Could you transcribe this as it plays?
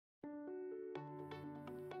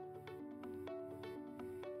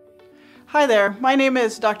Hi there, my name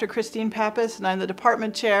is Dr. Christine Pappas and I'm the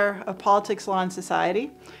Department Chair of Politics, Law, and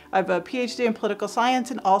Society. I have a PhD in political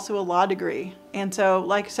science and also a law degree. And so,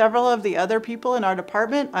 like several of the other people in our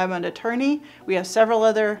department, I'm an attorney. We have several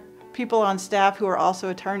other people on staff who are also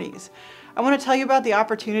attorneys. I want to tell you about the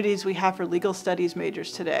opportunities we have for legal studies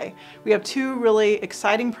majors today. We have two really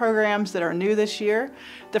exciting programs that are new this year.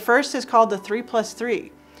 The first is called the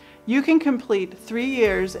 3+3. You can complete 3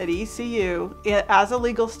 years at ECU as a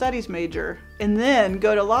legal studies major and then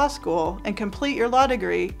go to law school and complete your law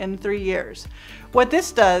degree in 3 years. What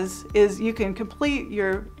this does is you can complete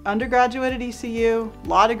your undergraduate at ECU,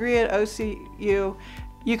 law degree at OCU.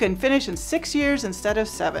 You can finish in 6 years instead of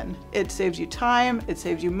 7. It saves you time, it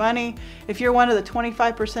saves you money. If you're one of the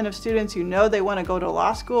 25% of students who know they want to go to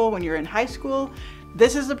law school when you're in high school,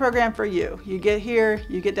 this is the program for you. You get here,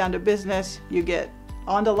 you get down to business, you get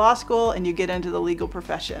onto law school, and you get into the legal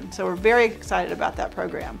profession. So we're very excited about that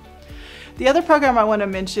program. The other program I want to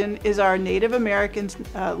mention is our Native American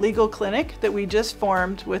Legal Clinic that we just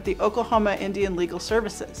formed with the Oklahoma Indian Legal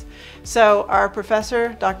Services. So our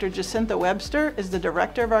professor, Dr. Jacintha Webster, is the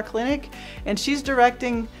director of our clinic, and she's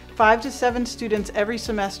directing 5 to 7 students every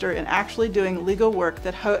semester in actually doing legal work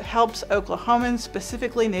that helps Oklahomans,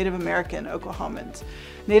 specifically Native American Oklahomans.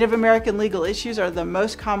 Native American legal issues are the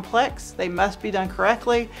most complex. They must be done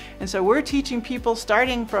correctly. And so we're teaching people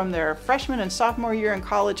starting from their freshman and sophomore year in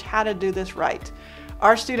college how to do this right.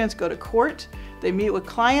 Our students go to court, they meet with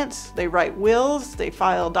clients, they write wills, they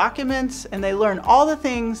file documents, and they learn all the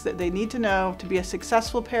things that they need to know to be a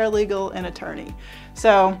successful paralegal and attorney.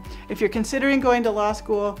 So if you're considering going to law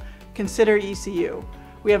school, consider ECU.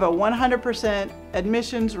 We have a 100%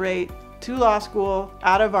 admissions rate to law school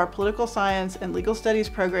out of our political science and legal studies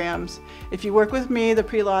programs. If you work with me, the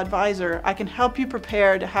pre-law advisor, I can help you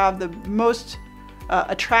prepare to have the most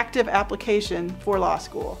attractive application for law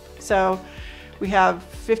school. So we have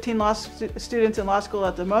 15 law students in law school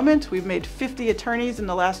at the moment. We've made 50 attorneys in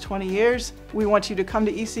the last 20 years. We want you to come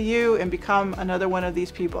to ECU and become another one of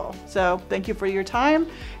these people. So thank you for your time,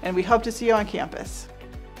 and we hope to see you on campus.